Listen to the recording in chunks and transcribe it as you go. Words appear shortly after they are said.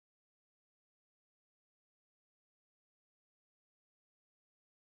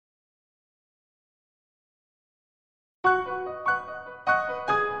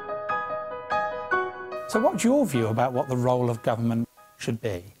So what's your view about what the role of government should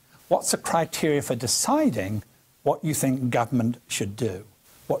be? What's the criteria for deciding what you think government should do?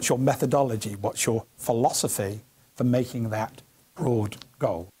 What's your methodology? What's your philosophy for making that broad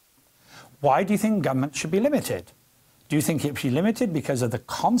goal? Why do you think government should be limited? Do you think it should be limited because of the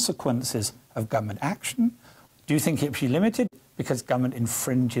consequences of government action? Do you think it should be limited because government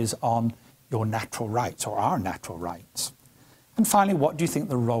infringes on your natural rights or our natural rights? And finally, what do you think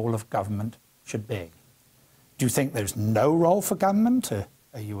the role of government should be? Do you think there's no role for government?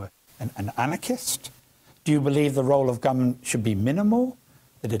 Are you an anarchist? Do you believe the role of government should be minimal,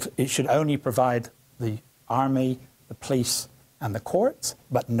 that it should only provide the army, the police and the courts,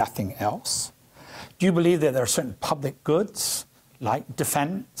 but nothing else? Do you believe that there are certain public goods, like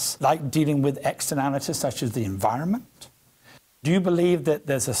defence, like dealing with externalities such as the environment? Do you believe that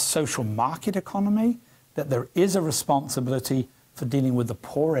there's a social market economy, that there is a responsibility for dealing with the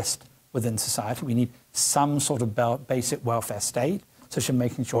poorest within society? We need some sort of basic welfare state, such as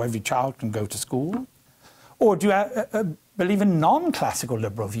making sure every child can go to school? Or do you believe in non-classical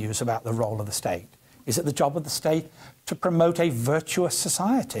liberal views about the role of the state? Is it the job of the state to promote a virtuous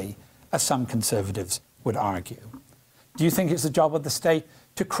society, as some conservatives would argue? Do you think it's the job of the state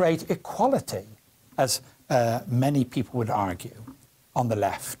to create equality, as many people would argue on the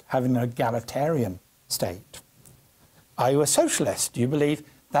left, having an egalitarian state? Are you a socialist? Do you believe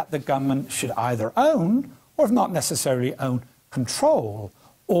that the government should either own, or if not necessarily own, control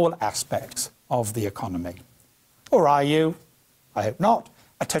all aspects of the economy? Or are you, I hope not,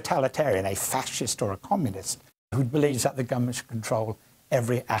 a totalitarian, a fascist or a communist who believes that the government should control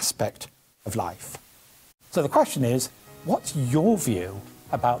every aspect of life? So the question is, what's your view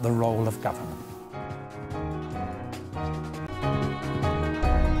about the role of government?